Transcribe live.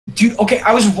Dude, okay,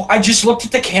 I just looked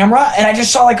at the camera and I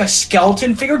just saw like a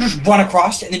skeleton figure just run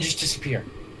across it and then just disappear.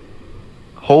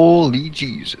 Holy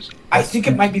Jesus. I think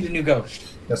it might be the new ghost.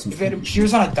 That's some If it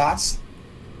appears on a dots.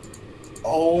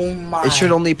 Oh my. It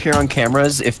should only appear on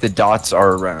cameras if the dots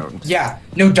are around. Yeah.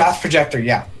 No, dots projector,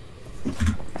 yeah.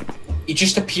 It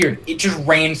just appeared. It just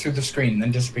ran through the screen and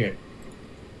then disappeared.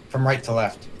 From right to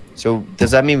left. So does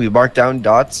that mean we mark down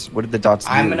dots? What did the dots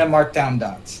do? I'm gonna mark down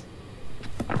dots.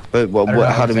 But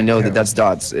how do we know that that's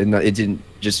camera. dots and it didn't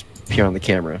just appear on the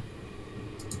camera?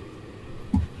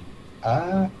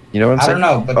 You know what I'm saying? I don't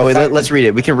know. But oh, wait, let's read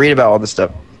it. We can read about all this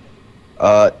stuff.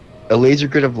 A laser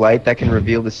grid of light that can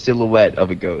reveal the silhouette of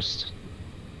a ghost.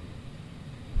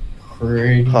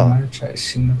 Pretty much. I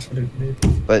assume that's what it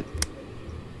did. But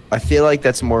I feel like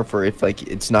that's more for if like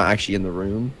it's not actually in the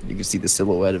room. You can see the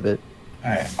silhouette of it.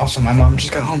 Alright. Also, my mom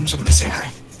just got home, so I'm gonna say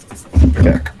hi.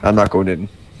 Okay. I'm not going in.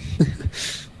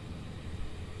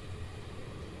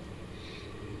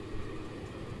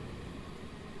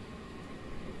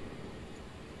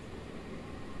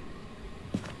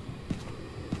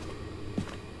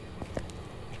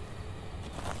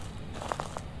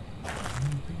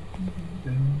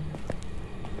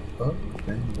 Up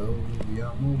and over,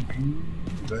 I'm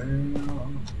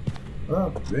down.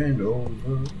 Up and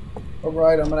over.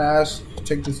 Alright, I'm gonna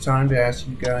take this time to ask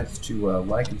you guys to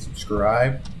like and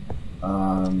subscribe.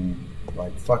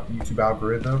 Like, fuck the YouTube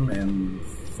algorithm and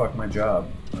fuck my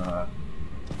job. I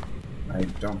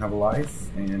don't have a life,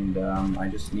 and I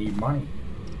just need money.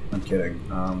 I'm kidding.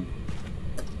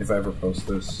 If I ever post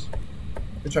this,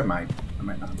 which I might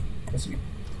not. We'll see.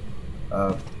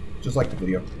 Just like the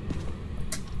video.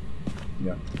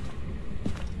 Yeah.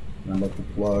 And I'd like to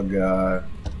plug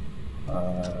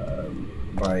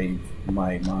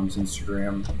my mom's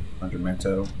Instagram under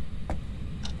Mento.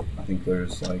 I think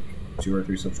there's like 2 or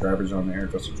 3 subscribers on there.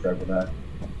 Go subscribe to that.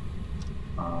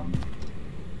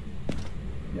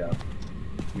 Yeah,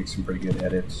 make some pretty good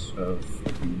edits of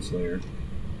Demon Slayer.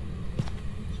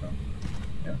 So,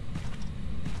 yeah.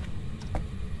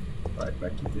 Alright,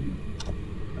 back to the video.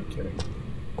 I'm kidding.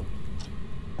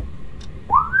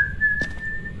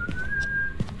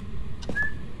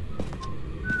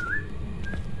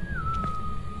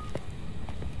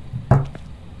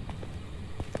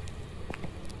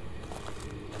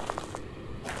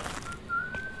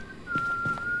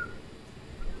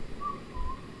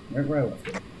 Right where I left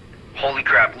it. Holy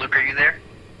crap, Luke, are you there?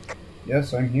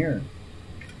 Yes, I'm here.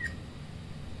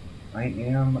 I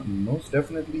am most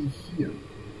definitely here.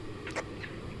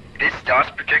 This DOS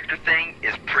projector thing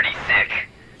is pretty sick.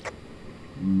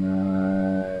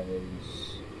 Nice.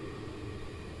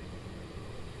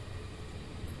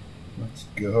 Let's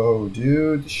go,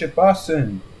 dude. This shit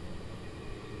bussin'.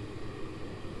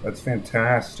 That's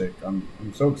fantastic. I'm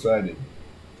so excited.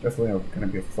 Definitely gonna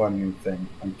be a fun new thing.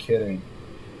 I'm kidding.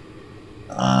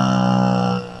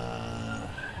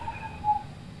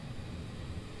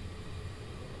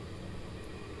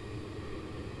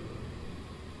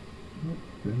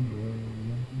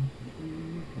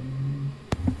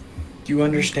 Do you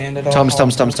understand it all?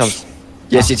 Tums.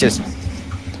 Yes.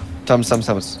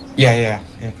 Tums. Yeah.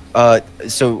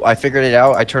 So I figured it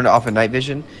out. I turned off of night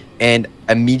vision, and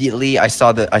immediately I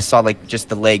saw like just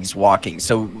the legs walking.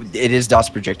 So it is DOS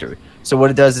projector. So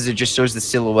what it does is it just shows the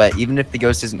silhouette. Even if the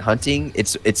ghost isn't hunting,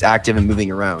 it's active and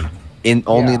moving around.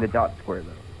 Only in the dot square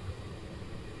though.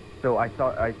 So I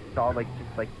saw like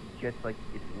just like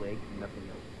its legs and nothing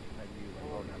else. I knew,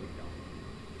 oh, now we don't.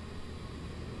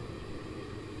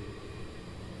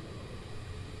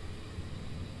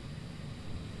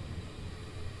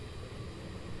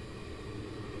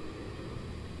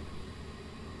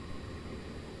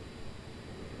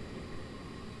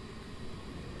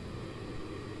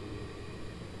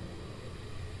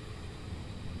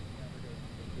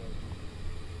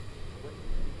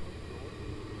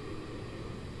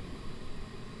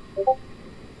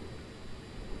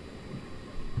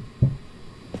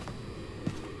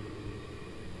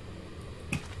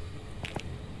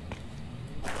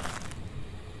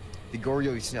 The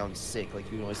Goryo sounds sick, like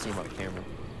you can only see him on camera.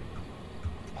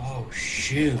 Oh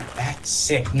shoot, that's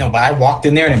sick. No, but I walked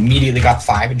in there and immediately got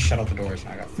 5 and shut all the doors,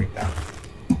 and I got freaked out.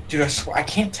 Dude, I swear I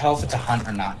can't tell if it's a hunt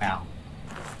or not now.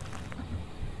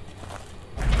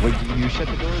 Wait, did you shut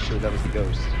the doors, or that was the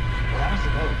ghost? Well, that was the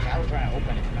ghost. I was trying to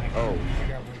open it, and I couldn't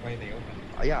figure out which way they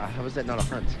opened. Yeah, how is that not a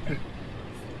hunt?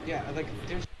 Yeah, like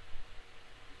there's.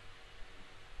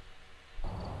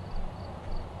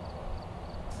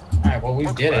 Alright, well, we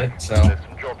did it, so. There's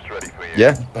some jobs ready for you.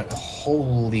 Yeah. But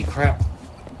holy crap.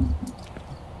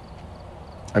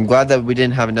 I'm glad that we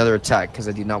didn't have another attack, because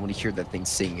I do not want to hear that thing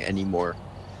sing anymore.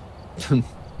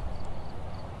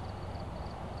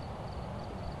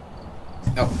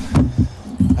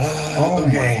 Oh. Oh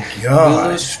Okay. my god.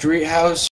 Willow Street House.